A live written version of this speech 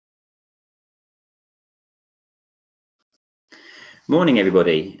Morning,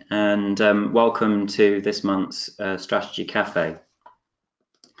 everybody, and welcome to this month's Strategy Cafe.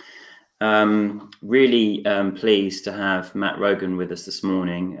 Really pleased to have Matt Rogan with us this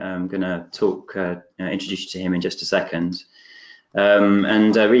morning. I'm going to introduce you to him in just a second.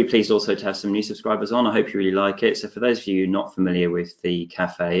 Really pleased also to have some new subscribers on. I hope you really like it. So for those of you not familiar with the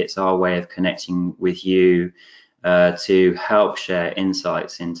cafe, it's our way of connecting with you to help share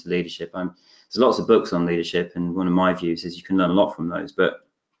insights into leadership. There's lots of books on leadership, and one of my views is you can learn a lot from those. But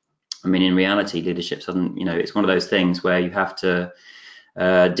I mean, in reality, leadership doesn't, it's one of those things where you have to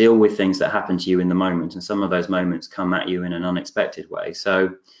deal with things that happen to you in the moment, and some of those moments come at you in an unexpected way.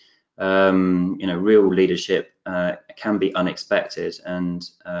 So, real leadership can be unexpected, and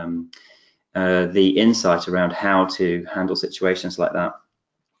the insight around how to handle situations like that,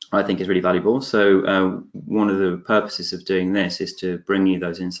 I think, is really valuable. So, one of the purposes of doing this is to bring you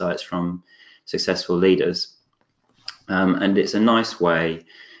those insights from successful leaders, and it's a nice way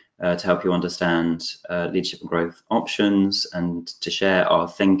to help you understand leadership and growth options and to share our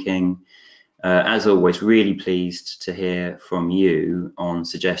thinking. As always, really pleased to hear from you on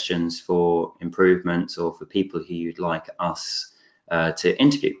suggestions for improvements or for people who you'd like us to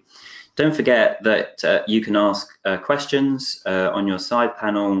interview. Don't forget that you can ask questions on your side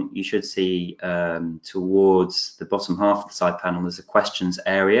panel. You should see towards the bottom half of the side panel, there's a questions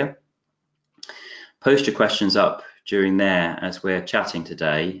area. Post your questions up during there as we're chatting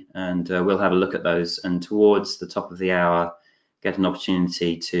today, and we'll have a look at those, and towards the top of the hour get an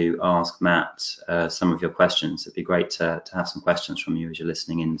opportunity to ask Matt some of your questions. It'd be great to have some questions from you as you're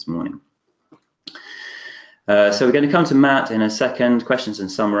listening in this morning. So we're going to come to Matt in a second, questions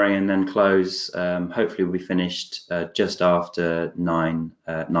and summary, and then close. Hopefully we'll be finished just after 9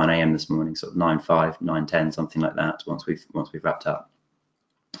 a.m. this morning, sort of 9:05, 9:10, something like that, once we've wrapped up.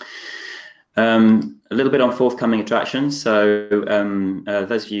 A little bit on forthcoming attractions. So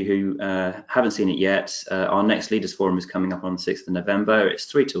those of you who haven't seen it yet, our next Leaders Forum is coming up on the 6th of November. It's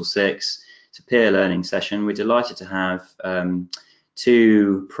 3 till 6. It's a peer learning session. We're delighted to have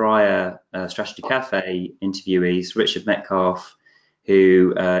two prior Strategy Cafe interviewees, Richard Metcalf,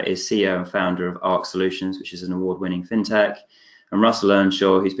 who is CEO and founder of ARC Solutions, which is an award-winning fintech, and Russell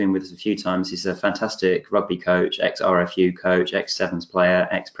Earnshaw, who's been with us a few times. He's a fantastic rugby coach, ex-RFU coach, ex-Sevens player,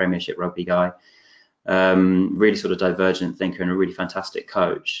 ex-Premiership rugby guy. Really sort of divergent thinker and a really fantastic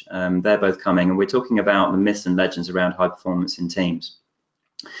coach. They're both coming, and we're talking about the myths and legends around high performance in teams.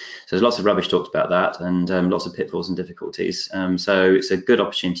 So there's lots of rubbish talked about that, and lots of pitfalls and difficulties. So it's a good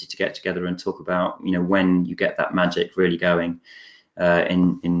opportunity to get together and talk about, when you get that magic really going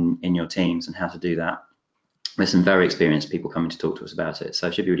in your teams and how to do that. There's some very experienced people coming to talk to us about it, so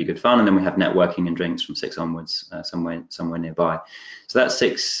it should be really good fun. And then we have networking and drinks from 6 onwards, somewhere nearby. So that's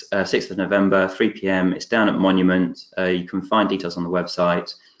 6th of November, 3 p.m. It's down at Monument. You can find details on the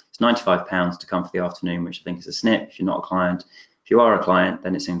website. It's £95 to come for the afternoon, which I think is a snip if you're not a client. If you are a client,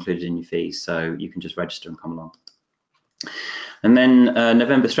 then it's included in your fees, so you can just register and come along. And then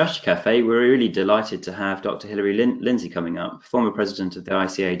November Strategy Cafe, we're really delighted to have Dr. Hilary Lindsay coming up, former president of the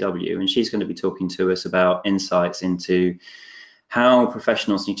ICAW, and she's going to be talking to us about insights into how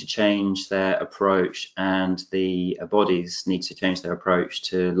professionals need to change their approach and the bodies need to change their approach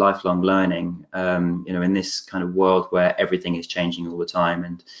to lifelong learning, in this kind of world where everything is changing all the time,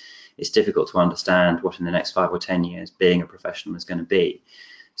 and it's difficult to understand what in the next 5 or 10 years being a professional is going to be.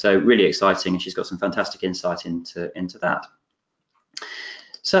 So really exciting, and she's got some fantastic insight into that.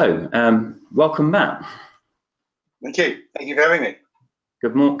 So, welcome, Matt. Thank you. Thank you for having me.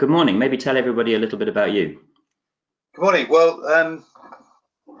 Good morning. Maybe tell everybody a little bit about you. Good morning. Well,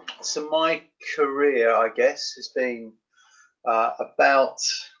 so my career, I guess, has been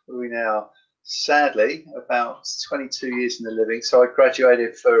sadly, about 22 years in the living. So I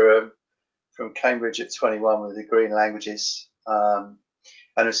graduated from Cambridge at 21 with a degree in languages, and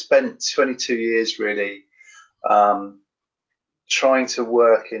I've spent 22 years really trying to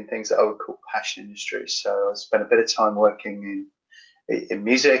work in things that I would call passion industries. So I spent a bit of time working in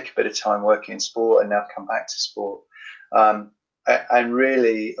music, a bit of time working in sport, and now come back to sport. And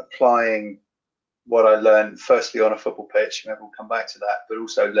really applying what I learned firstly on a football pitch, and we'll come back to that, but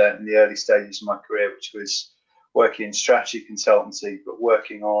also learned in the early stages of my career, which was working in strategy consultancy, but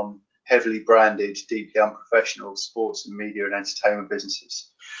working on heavily branded, deeply unprofessional sports and media and entertainment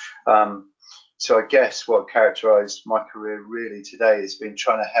businesses. So I guess what characterized my career really today has been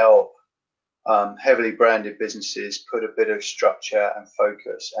trying to help heavily branded businesses put a bit of structure and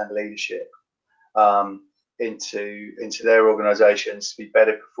focus and leadership into their organizations to be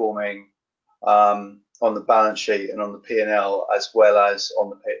better performing on the balance sheet and on the P&L, as well as on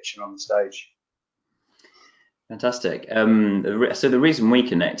the pitch and on the stage. Fantastic. So the reason we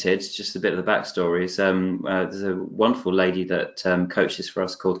connected, just a bit of the backstory, is there's a wonderful lady that coaches for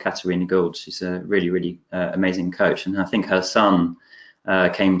us called Katerina Gould. She's a really, really amazing coach, and I think her son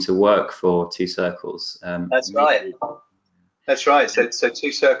came to work for Two Circles. That's right. That's right. So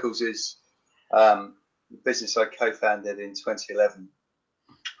Two Circles is the business I co-founded in 2011.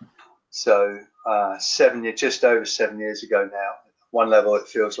 So just over 7 years ago now. One level it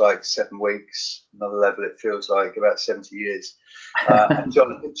feels like 7 weeks. Another level it feels like about 70 years. And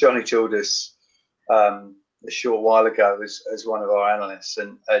Johnny joined us a short while ago as one of our analysts,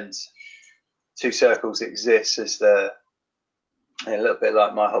 and Two Circles exists as a little bit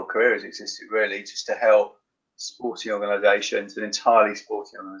like my whole career has existed, really, just to help sporting organisations, and entirely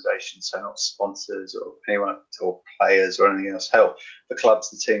sporting organisations, so not sponsors or anyone or players or anything else, help the clubs,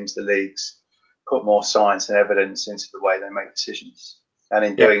 the teams, the leagues put more science and evidence into the way they make decisions, and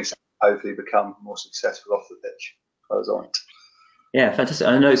in doing so, hopefully become more successful off the pitch. Goes on. Yeah, fantastic.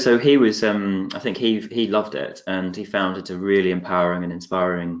 I know. So he was, I think he loved it, and he found it a really empowering and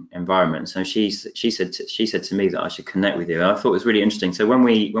inspiring environment. So she said to me that I should connect with you. I thought it was really interesting. So when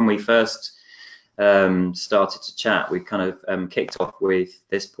we first started to chat, we kind of kicked off with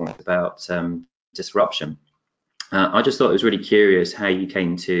this point about disruption. I just thought it was really curious how you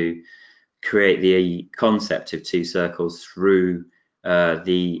came to create the concept of Two Circles through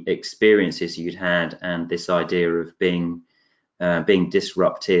the experiences you'd had and this idea of being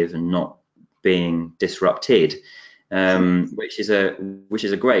disruptive and not being disrupted, which is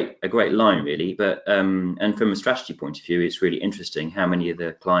a great line, really. But and from a strategy point of view, it's really interesting how many of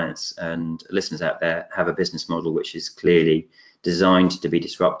the clients and listeners out there have a business model which is clearly designed to be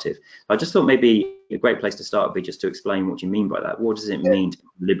disruptive. I just thought maybe a great place to start would be just to explain what you mean by that. What does it mean to be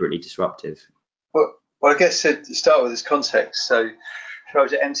deliberately disruptive? Well, I guess to start with this context, so I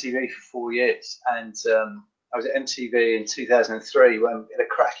was at MTV for 4 years, and I was at MTV in 2003 when we had a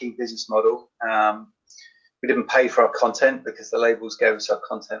cracking business model. We didn't pay for our content because the labels gave us our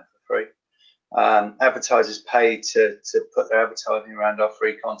content for free. Advertisers paid to put their advertising around our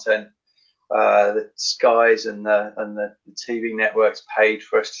free content. The Skies and the TV networks paid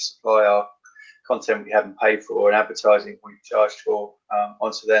for us to supply our content we hadn't paid for, and advertising we charged for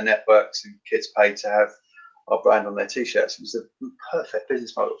onto their networks, and kids paid to have our brand on their t-shirts. It was a perfect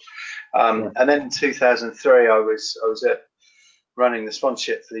business model. And then in 2003, I was at running the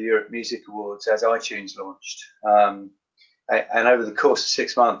sponsorship for the Europe Music Awards as iTunes launched. And over the course of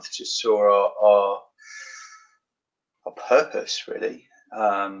 6 months, just saw our purpose, really,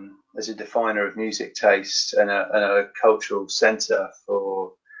 as a definer of music taste and a cultural centre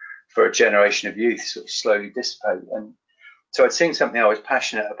for a generation of youth sort of slowly dissipate. And so I'd seen something I was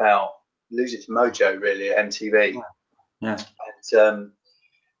passionate about lose its mojo, really, at MTV. Yeah.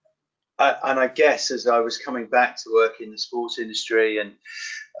 And I guess as I was coming back to work in the sports industry, and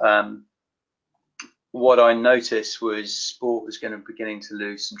what I noticed was sport was beginning to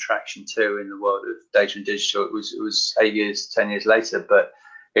lose some traction too in the world of data and digital. It was 8 years, 10 years later, but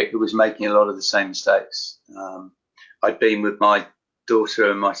it was making a lot of the same mistakes. I'd been with my daughter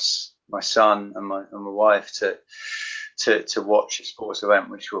and my son and my wife to watch a sports event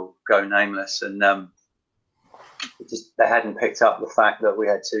which will go nameless, and they hadn't picked up the fact that we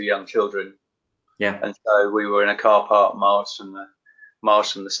had 2 young children. Yeah. And so we were in a car park miles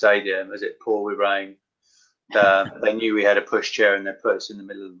from the stadium as it poured with rain. They knew we had a pushchair and they put us in the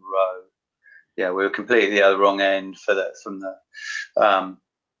middle of the road. Yeah, we were completely at the wrong end from the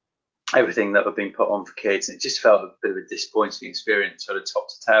everything that had been put on for kids, and it just felt a bit of a disappointing experience, sort of top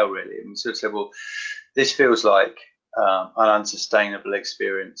to tail, really. And we sort of said, well, this feels like an unsustainable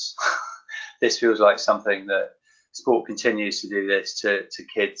experience. This feels like something that sport continues to do this to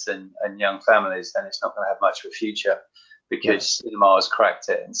kids and young families, then it's not going to have much of a future, because cinema has cracked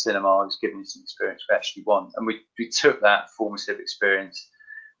it, and cinema has given us an experience we actually want. And we took that formative experience,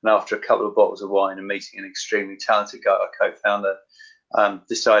 and after a couple of bottles of wine and meeting an extremely talented guy, our co-founder,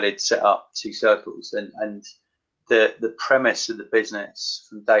 decided to set up Two Circles. And the premise of the business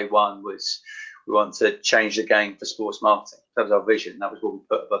from day one was we want to change the game for sports marketing. That was our vision. That was what we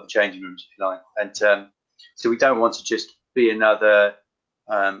put above the changing rooms, if you like. And so we don't want to just be another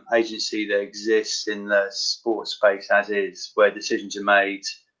agency that exists in the sports space as is, where decisions are made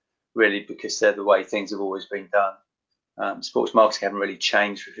really because they're the way things have always been done. Sports marketing haven't really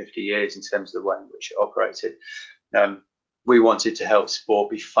changed for 50 years in terms of the way in which it operated. We wanted to help sport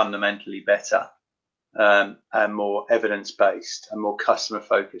be fundamentally better and more evidence-based and more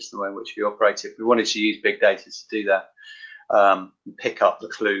customer-focused than the way in which we operated. We wanted to use big data to do that, and pick up the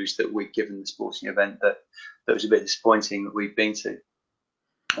clues that we'd given the sporting event that was a bit disappointing that we'd been to.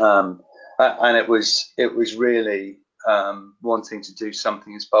 And it was really wanting to do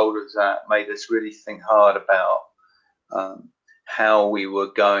something as bold as that made us really think hard about um, how we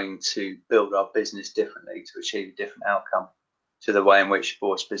were going to build our business differently to achieve a different outcome to the way in which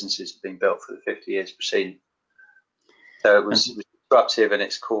sports businesses have been built for the 50 years preceding. So it was disruptive in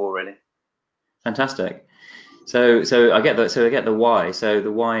its core, really. Fantastic. So I get that. So I get the why. So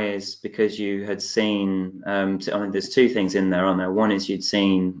the why is because you had seen. I mean, there's two things in there, aren't there? One is you'd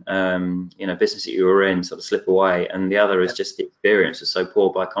seen, business that you were in sort of slip away, and the other is just the experience was so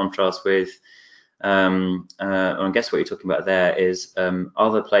poor by contrast with. And I guess what you're talking about there is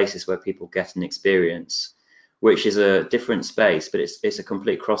other places where people get an experience, which is a different space, but it's a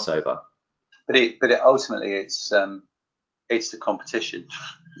complete crossover. But ultimately it's the competition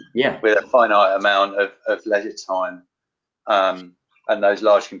Yeah. with a finite amount of leisure time, and those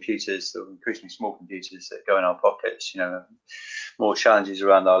large computers, or increasingly small computers that go in our pockets, more challenges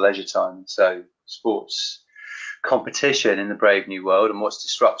around our leisure time. So sports competition in the brave new world, and what's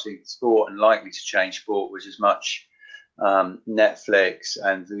disrupting sport and likely to change sport was as much Netflix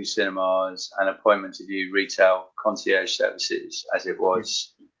and Vue Cinemas and appointment to view retail concierge services as it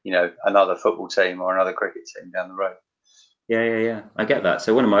was, another football team or another cricket team down the road. Yeah. I get that.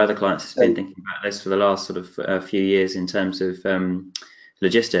 So one of my other clients has been thinking about this for the last sort of few years in terms of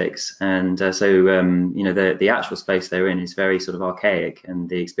logistics, and the actual space they're in is very sort of archaic, and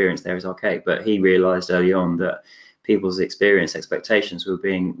the experience there is archaic. But he realised early on that people's experience expectations were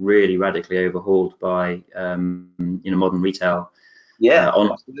being really radically overhauled by modern retail. Yeah,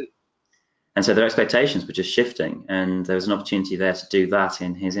 Absolutely. And so their expectations were just shifting, and there was an opportunity there to do that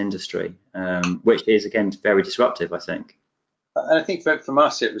in his industry, which is again very disruptive, I think. And I think from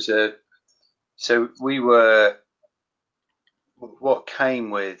us it was so we were, what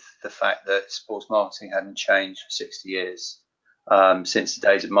came with the fact that sports marketing hadn't changed for 60 years, since the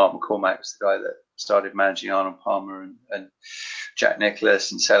days of Mark McCormack was the guy that started managing Arnold Palmer and Jack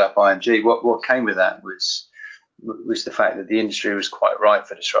Nicklaus and set up IMG. What came with that was the fact that the industry was quite ripe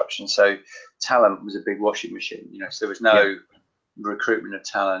for disruption. So talent was a big washing machine, so there was no recruitment of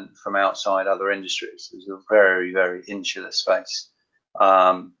talent from outside other industries. It was a very, very insular space.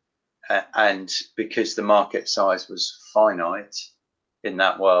 And because the market size was finite in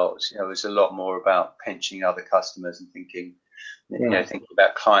that world, it was a lot more about pinching other customers and thinking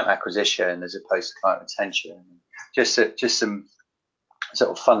about client acquisition as opposed to client retention. Just some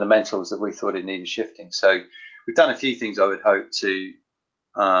sort of fundamentals that we thought it needed shifting. So we've done a few things I would hope to,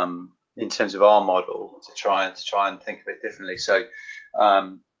 in terms of our model, to try and think of it differently. So,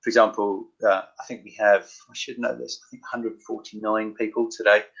 for example, I think we have, I should know this, I think 149 people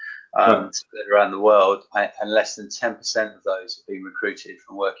today around the world, and less than 10% of those have been recruited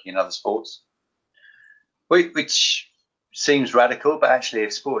from working in other sports, which seems radical, but actually,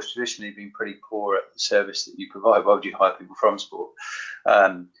 if sports traditionally been pretty poor at the service that you provide, why would you hire people from sport?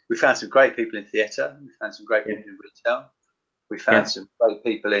 We found some great people in theatre. We found some great people in retail. We found some great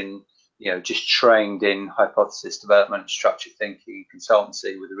people in, just trained in hypothesis development, structured thinking,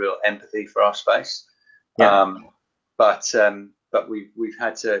 consultancy with a real empathy for our space. But we've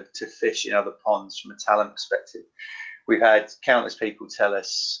had to fish in other ponds from a talent perspective. We've had countless people tell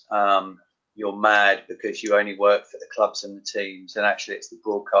us, you're mad because you only work for the clubs and the teams, and actually it's the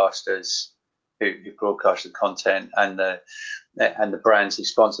broadcasters who broadcast the content, and the brands who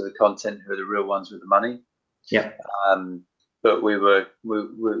sponsor the content who are the real ones with the money. But we were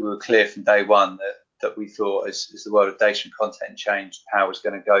clear from day one that we thought, as the world of data and content changed, power was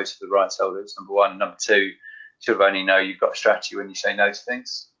going to go to the rights holders, number one. And number two, sort of only know you've got a strategy when you say no to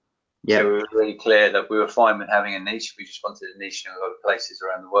things. So we were really clear that we were fine with having a niche. We just wanted a niche in a lot of places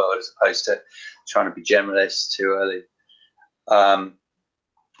around the world, as opposed to trying to be generalists too early. And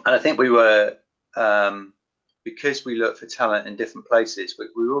I think we were, because we looked for talent in different places, we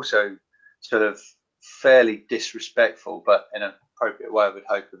were also sort of fairly disrespectful, but in an appropriate way, I would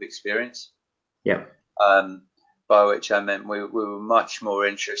hope, of experience. By which I meant we were much more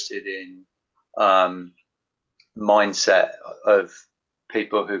interested in mindset of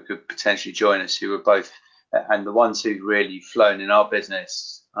people who could potentially join us, who were both, and the ones who've really flown in our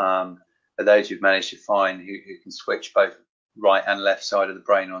business are those who've managed to find who can switch both right and left side of the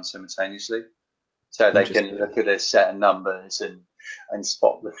brain on simultaneously. So they can look at a set of numbers and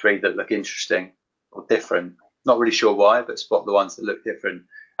spot the three that look interesting or different. Not really sure why, but spot the ones that look different.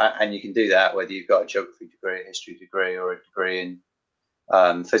 And you can do that whether you've got a geography degree, a history degree, or a degree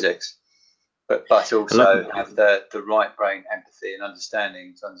in physics. But also have the right brain empathy and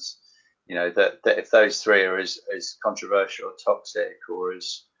understanding, that if those three are as controversial or toxic or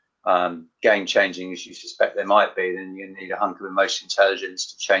as game changing as you suspect they might be, then you need a hunk of emotional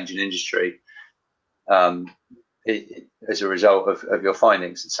intelligence to change an industry as a result of your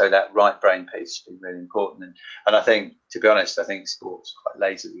findings. And so that right brain piece has been really important. And I think, to be honest, I think sports quite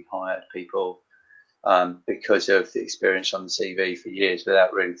lazily hired people because of the experience on the CV for years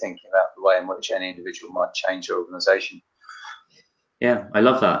without really thinking about the way in which any individual might change their organisation. Yeah, I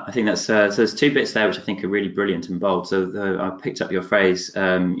love that. I think that's so there's two bits there which I think are really brilliant and bold. So I picked up your phrase, you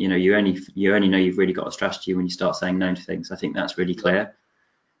only know you've really got a strategy when you start saying no to things. I think that's really clear,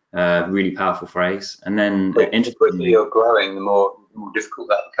 really powerful phrase. And then the quicker you're growing, the more difficult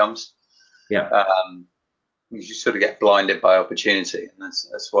that becomes. Yeah, you just sort of get blinded by opportunity, and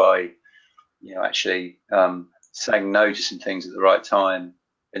that's why actually saying no to some things at the right time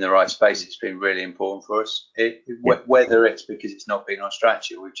in the right space has been really important for us. Whether it's because it's not been our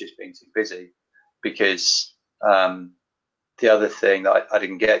strategy or we've just been too busy. Because the other thing that I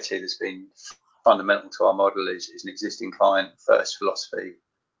didn't get to that's been fundamental to our model is an existing client first philosophy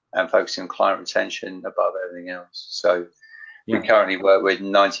and focusing on client retention above everything else. So we currently work with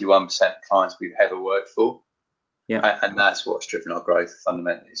 91% of clients we've ever worked for. Yeah. And that's what's driven our growth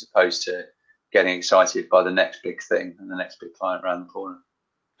fundamentally, as opposed to getting excited by the next big thing and the next big client around the corner.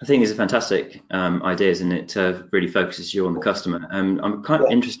 I think these are fantastic ideas, and it really focuses you on the customer. I'm kind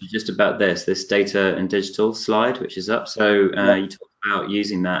of interested just about this data and digital slide, which is up. So you talked about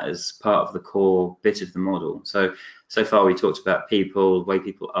using that as part of the core bit of the model. So far we talked about people, the way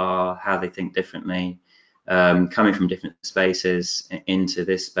people are, how they think differently, coming from different spaces into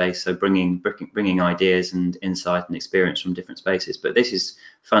this space. So bringing ideas and insight and experience from different spaces. But this is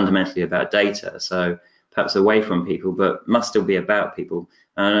fundamentally about data. So perhaps away from people, but must still be about people.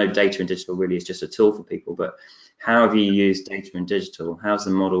 And I know data and digital really is just a tool for people, but how have you used data and digital? How's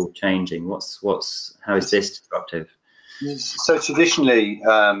the model changing? How is this disruptive? So traditionally,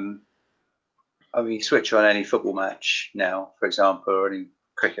 you switch on any football match now, for example, or any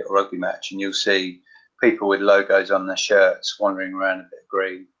cricket or rugby match, and you'll see people with logos on their shirts wandering around a bit of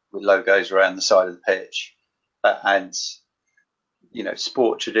green with logos around the side of the pitch. And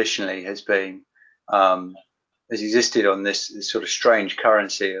sport traditionally has existed on this sort of strange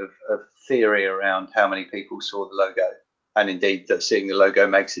currency of theory around how many people saw the logo, and indeed that seeing the logo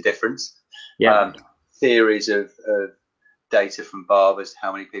makes a difference. Theories of data from barbers,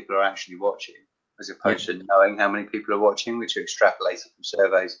 how many people are actually watching, as opposed to knowing how many people are watching, which are extrapolated from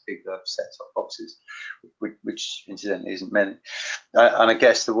surveys of people who have set-top boxes, which incidentally isn't many. And I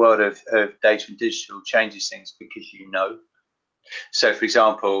guess the world of data and digital changes things because So, for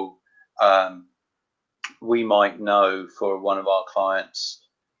example, we might know for one of our clients,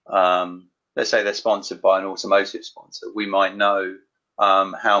 let's say they're sponsored by an automotive sponsor, we might know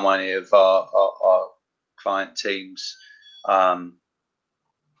how many of our client teams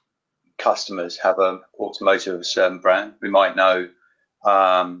customers have an automotive of a certain brand. We might know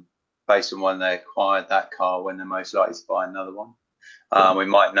based on when they acquired that car when they're most likely to buy another one. We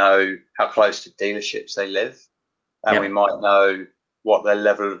might know how close to dealerships they live, and we might know what their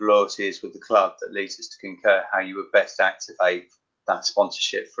level of loyalty is with the club that leads us to concur how you would best activate that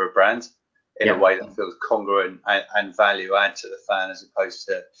sponsorship for a brand in a way that feels congruent and value add to the fan, as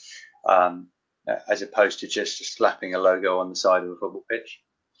opposed to just slapping a logo on the side of a football pitch.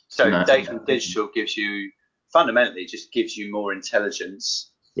 So data and digital fundamentally just gives you more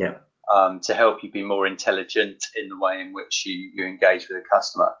intelligence to help you be more intelligent in the way in which you engage with a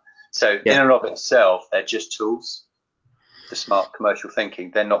customer. So in and of itself, they're just tools for smart commercial thinking.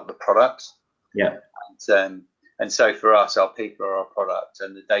 They're not the product. And so for us, our people are our product,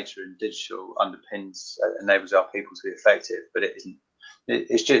 and the data and digital enables our people to be effective. But it isn't.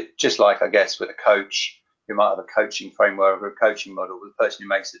 It's just like, I guess, with a coach who might have a coaching framework or a coaching model. The person who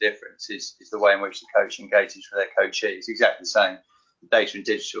makes the difference is the way in which the coach engages with their coachee. It's exactly the same. Data and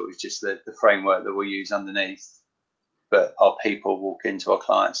digital is just the framework that we use underneath. But our people walk into our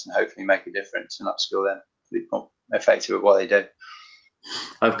clients and hopefully make a difference and upskill them to be more effective at what they do.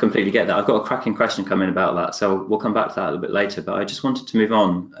 I completely get that. I've got a cracking question coming about that, so we'll come back to that a little bit later. But I just wanted to move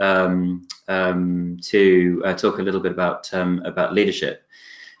on to talk a little bit about leadership.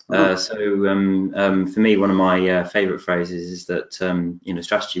 For me, one of my favourite phrases is that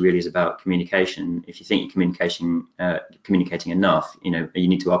strategy really is about communication. If you think you're communicating enough, you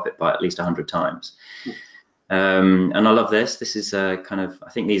need to up it by at least 100 times. And I love this. This is I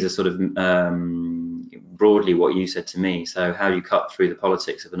think these are sort of broadly what you said to me. So how you cut through the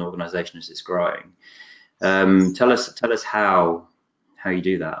politics of an organisation as it's growing. Tell us how you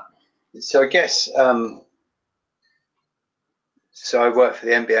do that. So I guess So I worked for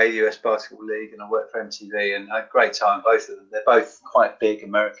the NBA, US Basketball League, and I worked for MTV, and I had a great time, both of them. They're both quite big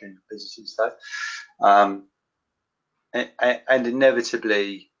American businesses, though. Um, and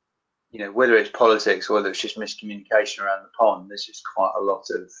inevitably, whether it's politics or whether it's just miscommunication around the pond, there's just quite a lot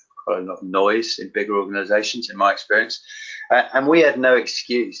of noise in bigger organisations, in my experience. And we had no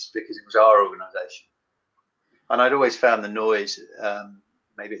excuse because it was our organisation. And I'd always found the noise,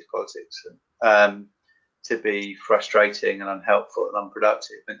 maybe it's politics, to be frustrating and unhelpful and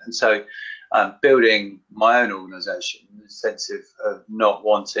unproductive. And so building my own organisation, the sense of not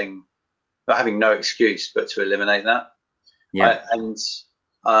having no excuse, but to eliminate that. Yeah. And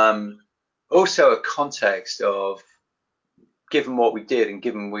also a context of, given what we did and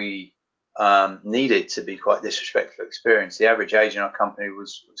given we needed to be quite disrespectful experience, the average age in our company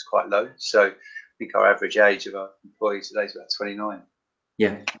was quite low. So I think our average age of our employees today is about 29.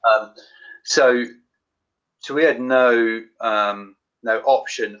 Yeah. So we had no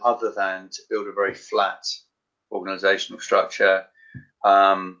option other than to build a very flat organizational structure.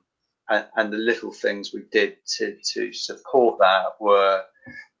 And the little things we did to support that were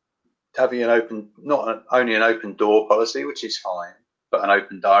having not only an open door policy, which is fine, but an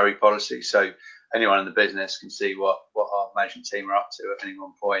open diary policy. So anyone in the business can see what our management team are up to at any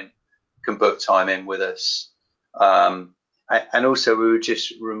one point, can book time in with us. And also we were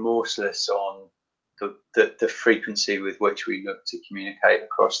just remorseless on the frequency with which we look to communicate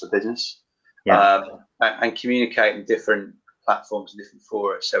across the business. Yeah. And communicate in different platforms and different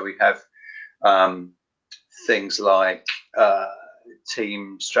fora. So we have things like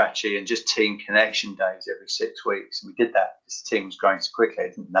team strategy and just team connection days every 6 weeks. And we did that because the team was growing so quickly, they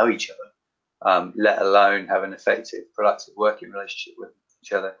didn't know each other, let alone have an effective, productive working relationship with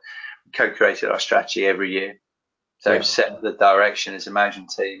each other. We co-created our strategy every year. So set the direction as a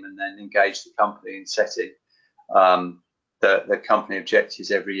management team and then engage the company in setting the company objectives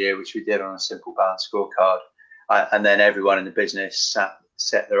every year, which we did on a simple balanced scorecard. And then everyone in the business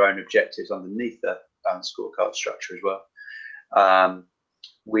set their own objectives underneath the balanced scorecard structure as well.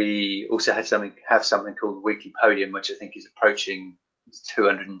 We also have something called the Weekly Podium, which I think is approaching its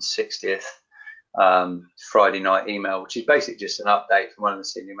 260th Friday night email, which is basically just an update from one of the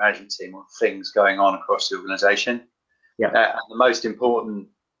senior management team on things going on across the organisation. Yeah. And the most important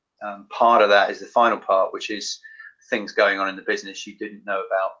part of that is the final part, which is things going on in the business you didn't know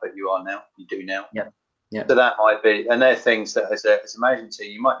about, but you do now. Yeah. Yeah. So that might be, and they're things that as a management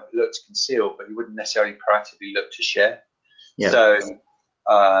team you might not look to conceal, but you wouldn't necessarily proactively look to share. Yeah. So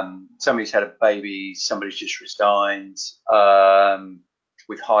somebody's had a baby, somebody's just resigned.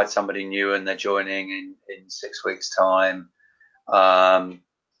 We've hired somebody new and they're joining in 6 weeks' time.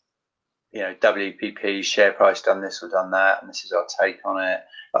 WPP share price done this or done that, and this is our take on it.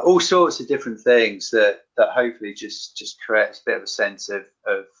 All sorts of different things that hopefully just creates a bit of a sense of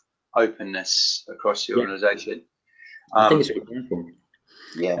openness across the organisation. I think it's really powerful.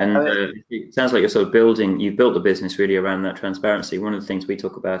 Yeah, and it sounds like you've built the business really around that transparency. One of the things we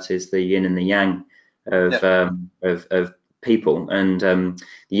talk about is the yin and the yang of people, and the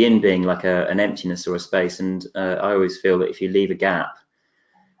yin being like an emptiness or a space. And I always feel that if you leave a gap,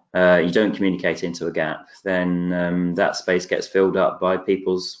 you don't communicate into a gap, then that space gets filled up by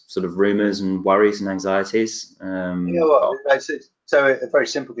people's sort of rumours and worries and anxieties. So a very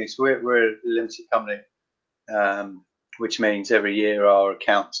simple thing. So we're a limited company. Which means every year our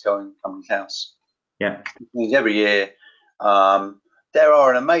accounts go in company's house. Yeah. Which means every year there are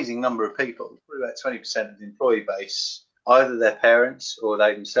an amazing number of people, probably about 20% of the employee base, either their parents or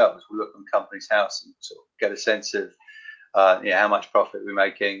they themselves will look on company's house and sort of get a sense of how much profit we're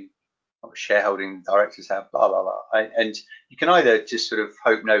making, how much shareholding directors have, blah, blah, blah. And you can either just sort of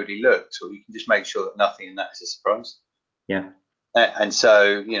hope nobody looked, or you can just make sure that nothing in that is a surprise. Yeah. And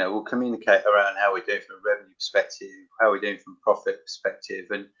so, we'll communicate around how we're doing from a revenue perspective, how we're doing from a profit perspective,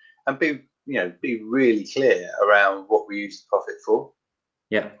 and be really clear around what we use the profit for.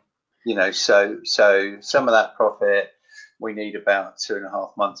 Yeah. So some of that profit, we need about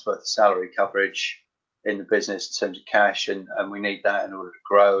 2.5 months worth of salary coverage in the business in terms of cash, and we need that in order to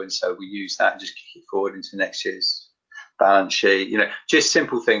grow. And so we use that and just kick it forward into next year's balance sheet. Just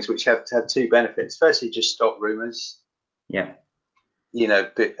simple things which have two benefits. Firstly, just stop rumours. Yeah.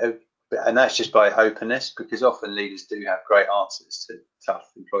 And that's just by openness, because often leaders do have great answers to tough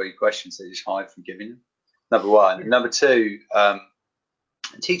employee questions. They just hide from giving them. Number one. Number two,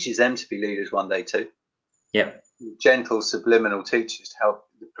 it teaches them to be leaders one day too. Yeah. Gentle, subliminal teachers to help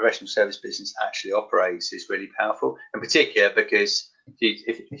the professional service business actually operates is really powerful. In particular, because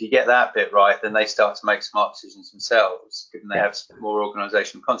if you get that bit right, then they start to make smart decisions themselves, given they have more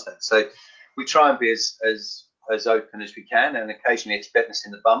organisational context. So we try and be as as open as we can, and occasionally it's fitness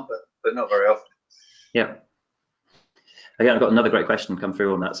in the bum, but not very often. Yeah. Again, I've got another great question come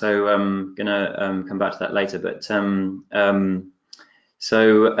through on that, so I'm gonna come back to that later. But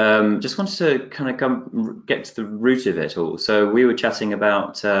just wanted to kind of get to the root of it all. So we were chatting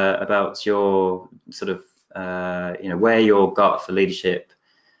about your sort of where your gut for leadership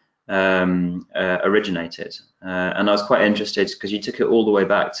originated, and I was quite interested because you took it all the way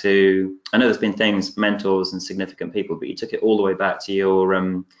back to, I know there's been things, mentors and significant people, but you took it all the way back to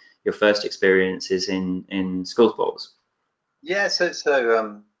your first experiences in school sports. Yeah,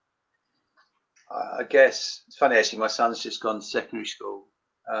 so I guess it's funny actually. My son's just gone to secondary school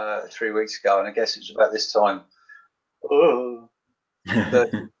 3 weeks ago, and I guess it was about this time,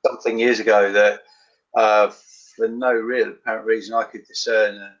 30 something years ago, that for no real apparent reason I could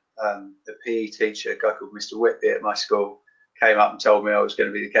discern the PE teacher, a guy called Mr. Whitby at my school, came up and told me I was going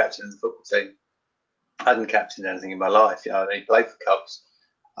to be the captain of the football team. I hadn't captained anything in my life, I only played for Cubs.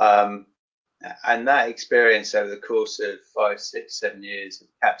 And that experience over the course of 5, 6, 7 years of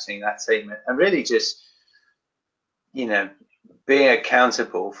captaining that team, and really just, being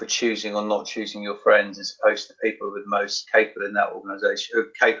accountable for choosing or not choosing your friends as opposed to people who are the most capable in that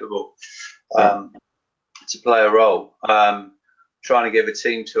organisation, capable to play a role. Trying to give a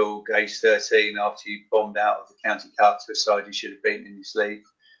team talk age 13 after you bombed out of the county cup to a side you should have beaten in your sleeve.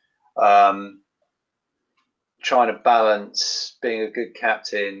 Trying to balance being a good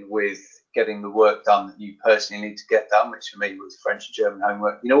captain with getting the work done that you personally need to get done, which for me was French and German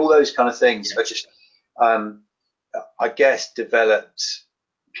homework. All those kind of things are just, I guess, developed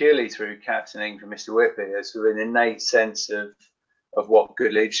purely through captaining for Mr. Whitby as sort of an innate sense of what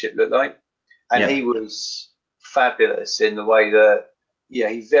good leadership looked like. And he was fabulous in the way that,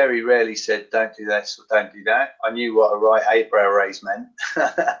 he very rarely said, don't do this or don't do that. I knew what a right eyebrow raise meant,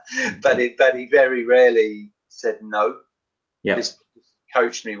 but he very rarely said no. Yeah. Just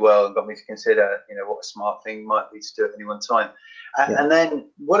coached me well and got me to consider, what a smart thing might be to do at any one time. And then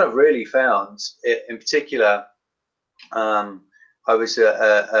what I've really found, in particular, I was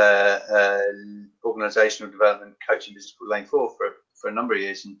a organisational development coaching business called Lane 4 for a number of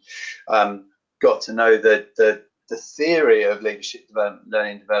years, and got to know the theory of leadership development,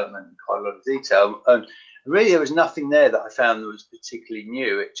 learning development in quite a lot of detail. Really, there was nothing there that I found that was particularly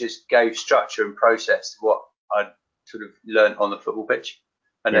new. It just gave structure and process to what I'd sort of learned on the football pitch,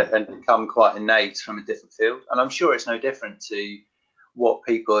 and become quite innate from a different field. And I'm sure it's no different to what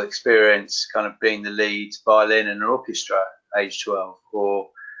people experience kind of being the lead violin in an orchestra at age 12, or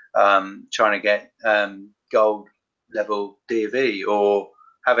trying to get gold level D of E, or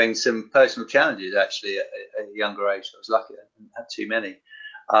having some personal challenges actually at a younger age. I was lucky I didn't have too many.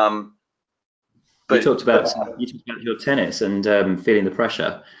 But you talked about your tennis and feeling the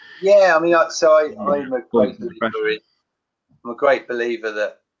pressure. Yeah, I mean, I'm a great believer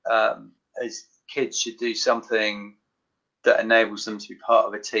that as kids should do something that enables them to be part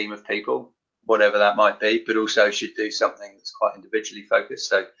of a team of people, whatever that might be, but also should do something that's quite individually focused.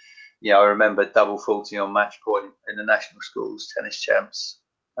 So, I remember double faulting on match point in the national schools tennis champs,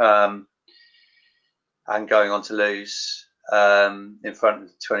 and going on to lose in front of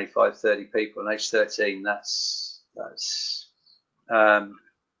 25, 30 people on age 13. That's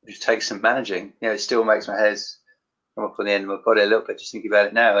it takes some managing. It still makes my hairs come up on the end of my body a little bit just thinking about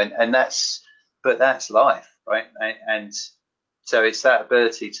it now. And that's life, right? And so it's that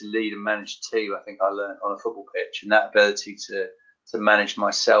ability to lead and manage a team, I think I learned on a football pitch, and that ability to manage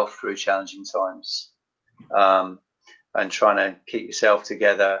myself through challenging times, and trying to keep yourself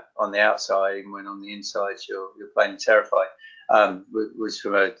together on the outside, even when on the inside you're plainly terrified, was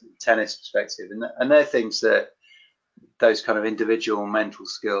from a tennis perspective. And they're things that, those kind of individual mental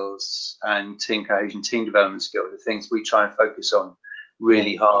skills and team cohesion, team development skills, are things we try and focus on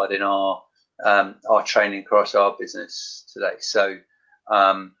really hard in our training across our business today. So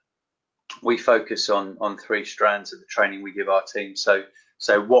we focus on 3 strands of the training we give our team. So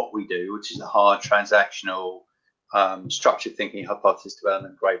what we do, which is the hard transactional, structured thinking, hypothesis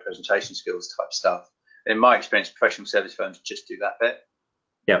development, great presentation skills type stuff. In my experience, professional service firms just do that bit.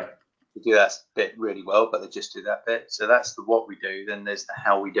 Yeah. They do that bit really well, but they just do that bit. So that's the what we do. Then there's the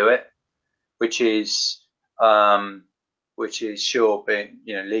how we do it, which is sure being,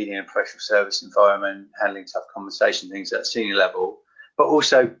 leading a professional service environment, handling tough conversation things at a senior level, but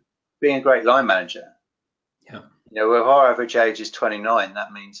also being a great line manager. Yeah. If our average age is 29,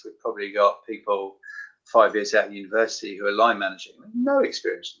 that means we've probably got people 5 years out of university who are line managing, no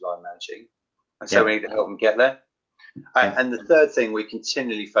experience of line managing, and so we need to help them get there. And the third thing we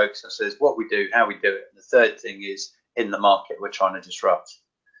continually focus on is what we do, how we do it. And the third thing is in the market we're trying to disrupt.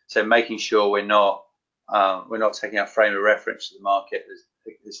 So making sure we're not We're not taking our frame of reference to the market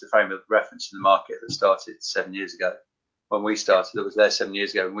as the frame of reference to the market that started 7 years ago. When we started, it was there 7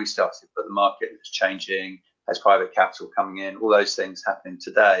 years ago when we started, but the market is changing, has private capital coming in, all those things happening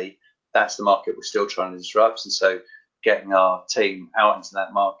today. That's the market we're still trying to disrupt. And so getting our team out into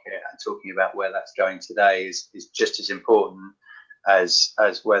that market and talking about where that's going today is just as important as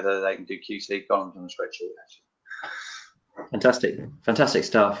whether they can do QC columns on a spreadsheet, actually. Fantastic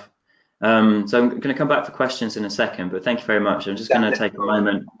stuff. So I'm going to come back for questions in a second, but thank you very much. I'm just going to take a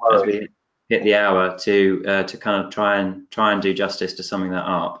moment as we hit the hour to kind of try and do justice to summing that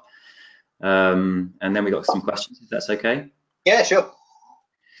up, and then we got some questions, if that's okay. Yeah, sure.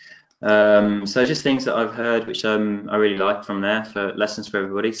 So just things that I've heard which I really like from there for lessons for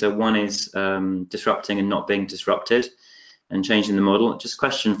everybody. So one is disrupting and not being disrupted and changing the model. Just a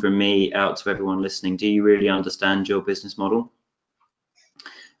question from me out to everyone listening: do you really understand your business model?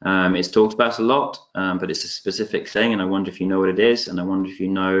 It's talked about a lot, but it's a specific thing, and I wonder if you know what it is, and I wonder if you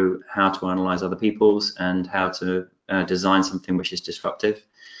know how to analyze other people's and how to design something which is disruptive.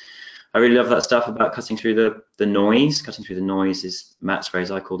 I really love that stuff about cutting through the noise. Cutting through the noise is Matt's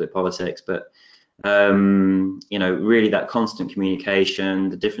phrase. I called it politics, but you know, really that constant communication,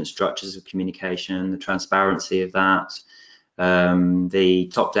 the different structures of communication, the transparency of that, the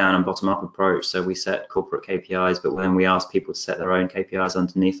top-down and bottom-up approach. So we set corporate KPIs, but then we ask people to set their own KPIs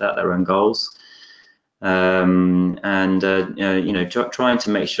underneath that, their own goals, and you know, trying to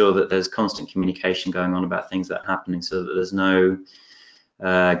make sure that there's constant communication going on about things that are happening, so that there's no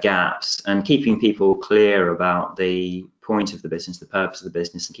gaps, and keeping people clear about the point of the business, the purpose of the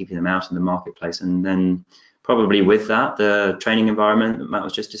business, and keeping them out in the marketplace. And then probably with that, the training environment that Matt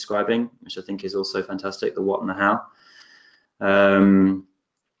was just describing, which I think is also fantastic, the what and the how.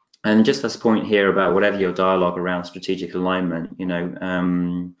 And just this point here about whatever your dialogue around strategic alignment, you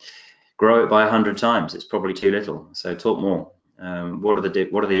know, grow it by 100 times. It's probably too little. So talk more. What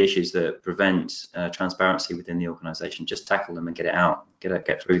are the issues that prevent transparency within the organization? Just tackle them and get it out,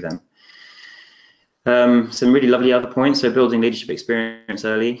 get through them. Some really lovely other points. So building leadership experience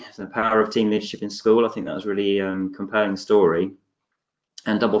early, the power of team leadership in school. I think that was really compelling story.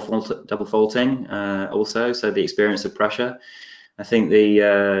 And double faulting also. So the experience of pressure. I think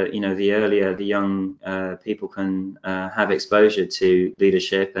the you know, the earlier the young people can have exposure to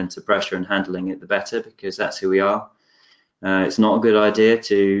leadership and to pressure and handling it, the better, because that's who we are. It's not a good idea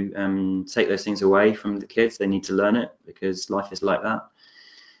to take those things away from the kids. They need to learn it, because life is like that.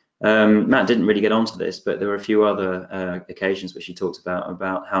 Matt didn't really get onto this, but there were a few other occasions which he talked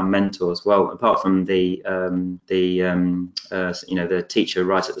about how mentors, well, apart from the you know, the teacher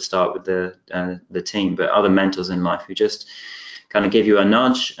right at the start with the team, but other mentors in life who just kind of give you a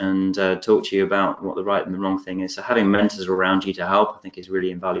nudge and talk to you about what the right and the wrong thing is. So having mentors around you to help, I think, is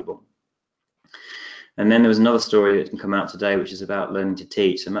really invaluable. And then there was another story that can come out today, which is about learning to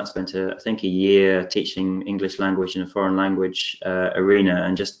teach. So Matt spent, I think, a year teaching English language in a foreign language arena,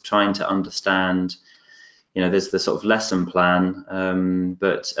 and just trying to understand, you know, there's the sort of lesson plan,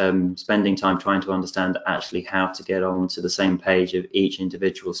 but spending time trying to understand actually how to get on to the same page of each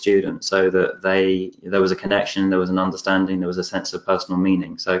individual student, so that there was a connection, there was an understanding, there was a sense of personal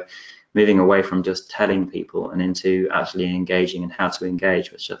meaning. So moving away from just telling people and into actually engaging and how to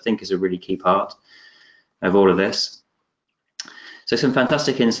engage, which I think is a really key part of all of this. So some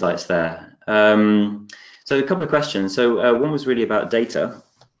fantastic insights there. So a couple of questions. So one was really about data.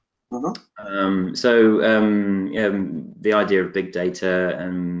 The idea of big data,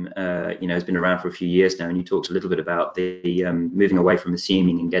 you know, has been around for a few years now, and you talked a little bit about the moving away from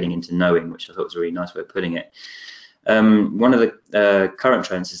assuming and getting into knowing, which I thought was a really nice way of putting it. One of the current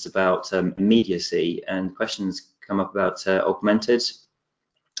trends is about immediacy, and questions come up about augmented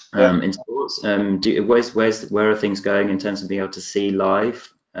in sports. Where are things going in terms of being able to see live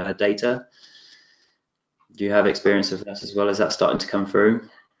data? Do you have experience of that as well? Is that starting to come through?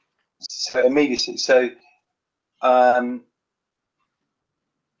 So immediacy. So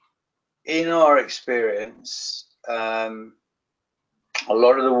in our experience, a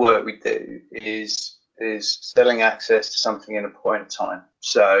lot of the work we do is selling access to something in a point of time.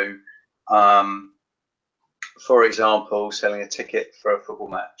 So for example, selling a ticket for a football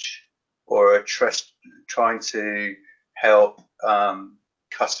match, or trying to help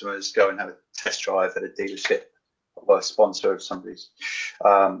customers go and have a test drive at a dealership of a sponsor of somebody's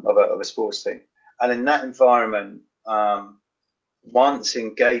of a sports team. And in that environment, once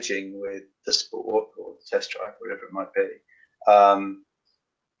engaging with the sport or the test drive, whatever it might be,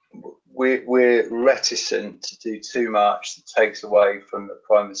 we're reticent to do too much that takes away from the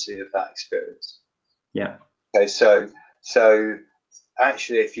primacy of that experience. Yeah. Okay, so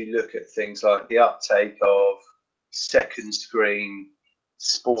actually, if you look at things like the uptake of second screen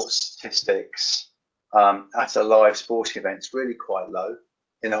sports statistics at a live sporting event, it's really quite low.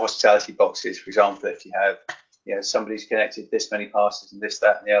 In the hospitality boxes, for example, if you have somebody's connected this many passes and this,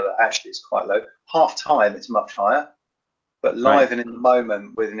 that, and the other, actually it's quite low. Half time it's much higher, but live Right. and in the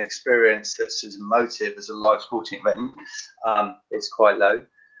moment with an experience that's as emotive as a live sporting event, it's quite low.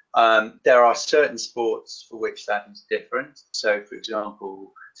 There are certain sports for which that is different. So, for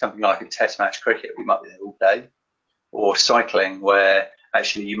example, something like a test match cricket, we might be there all day, or cycling, where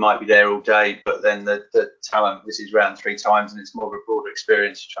actually you might be there all day, but then the talent whizzes round 3 times and it's more of a broader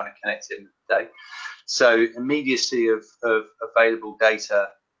experience. You're trying to connect it in the day. So, immediacy of available data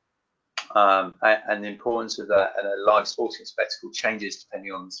and the importance of that and a live sporting spectacle changes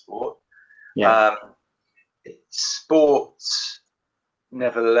depending on the sport. Yeah. Sports,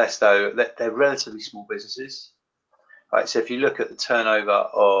 nevertheless, though, they're relatively small businesses. Right, so if you look at the turnover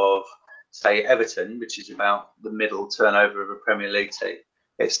of, say, Everton, which is about the middle turnover of a Premier League team,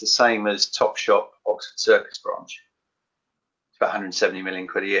 it's the same as Topshop Oxford Circus branch. It's about 170 million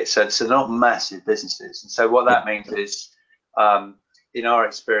quid a year. So they're not massive businesses. And so what that means is, in our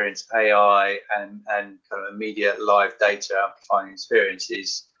experience, AI and kind of immediate live data amplifying experience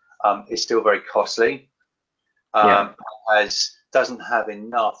is still very costly. Yeah. As doesn't have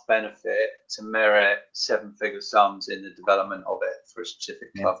enough benefit to merit seven-figure sums in the development of it for a specific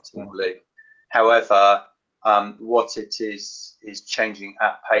Yeah. club to league. However, what it is changing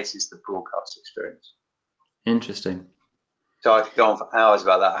at pace is the broadcast experience. Interesting. So I could go on for hours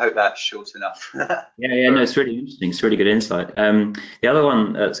about that. I hope that's short enough. Yeah, no, it's really interesting. It's really good insight. The other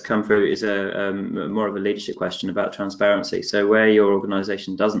one that's come through is a more of a leadership question about transparency. So where your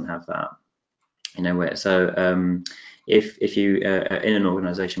organisation doesn't have that, if you are in an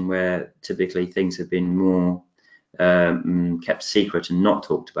organisation where typically things have been more kept secret and not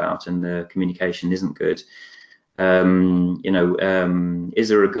talked about, and the communication isn't good, is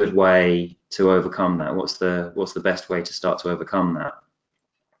there a good way to overcome that? What's the best way to start to overcome that?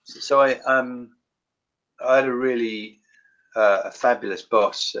 So I had a really a fabulous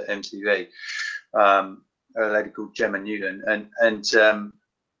boss at MTV, a lady called Gemma Newton, and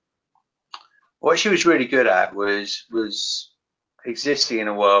what she was really good at was existing in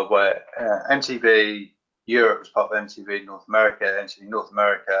a world where MTV Europe was part of MTV North America, MTV North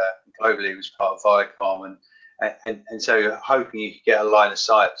America globally was part of Viacom, and so hoping you could get a line of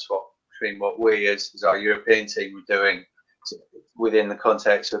sight between what we as our European team were doing within the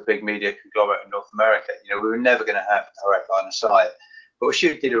context of a big media conglomerate in North America. We were never going to have a direct line of sight. But what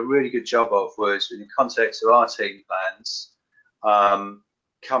she did a really good job of was, in the context of our team plans,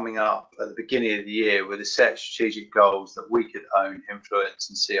 coming up at the beginning of the year with a set of strategic goals that we could own, influence,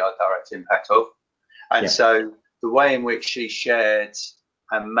 and see our direct impact of. And Yeah. so the way in which she shared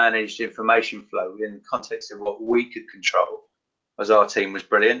and managed information flow within the context of what we could control as our team was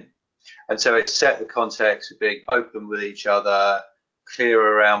brilliant. And so it set the context of being open with each other, clear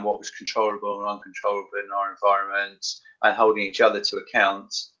around what was controllable and uncontrollable in our environment, and holding each other to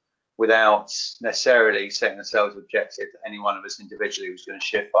account without necessarily setting ourselves an objective that any one of us individually was going to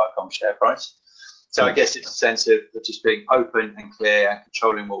shift Viacom share price. So I guess it's a sense of just being open and clear and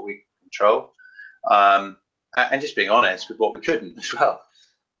controlling what we control, and just being honest with what we couldn't as well.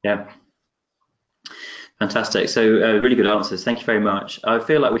 Yeah. Fantastic. So really good answers. Thank you very much. I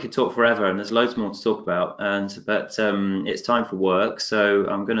feel like we could talk forever, and there's loads more to talk about. But it's time for work. So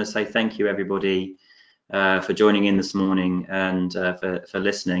I'm going to say thank you, everybody, for joining in this morning and for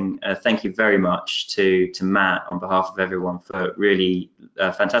listening. Thank you very much to Matt on behalf of everyone for really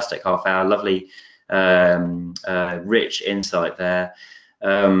fantastic half hour, lovely, rich insight there.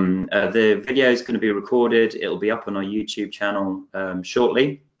 The video is going to be recorded. It'll be up on our YouTube channel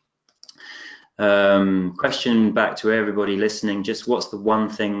shortly. Question back to everybody listening, just what's the one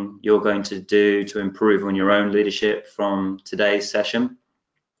thing you're going to do to improve on your own leadership from today's session?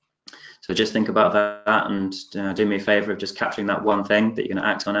 So just think about that and do me a favor of just capturing that one thing that you're going to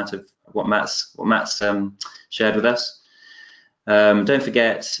act on out of what Matt's shared with us. Don't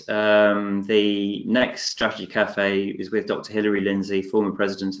forget, the next Strategy Cafe is with Dr. Hilary Lindsay, former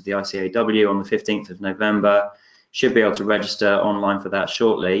president of the ICAW, on the 15th of November. Should be able to register online for that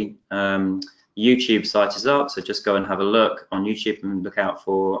shortly. YouTube site is up, so just go and have a look on YouTube and look out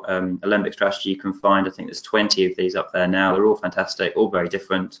for Alembic Strategy. You can find, I think there's 20 of these up there now. They're all fantastic, all very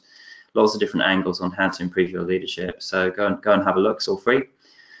different, lots of different angles on how to improve your leadership. So go and have a look, it's all free.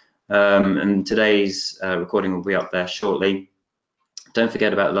 And today's recording will be up there shortly. Don't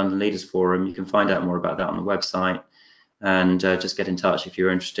forget about London Leaders Forum. You can find out more about that on the website. and just get in touch if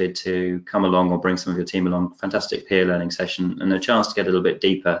you're interested to come along or bring some of your team along. Fantastic peer learning session and a chance to get a little bit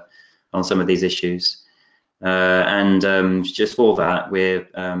deeper on some of these issues. Just for that, we're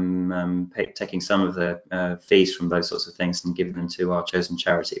taking some of the fees from those sorts of things and giving them to our chosen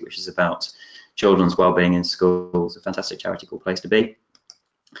charity, which is about children's wellbeing in schools. A fantastic charity called Place to Be.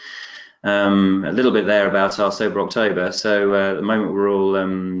 A little bit there about our Sober October. So at the moment we're all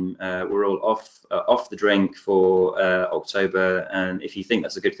off the drink for October, and if you think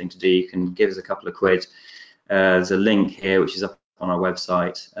that's a good thing to do, you can give us a couple of quid. There's a link here which is up on our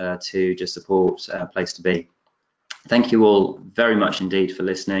website to just support Place to Be. Thank you all very much indeed for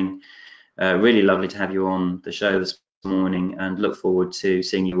listening. Really lovely to have you on the show this morning, and look forward to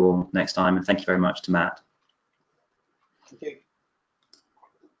seeing you all next time. And thank you very much to Matt. Thank you.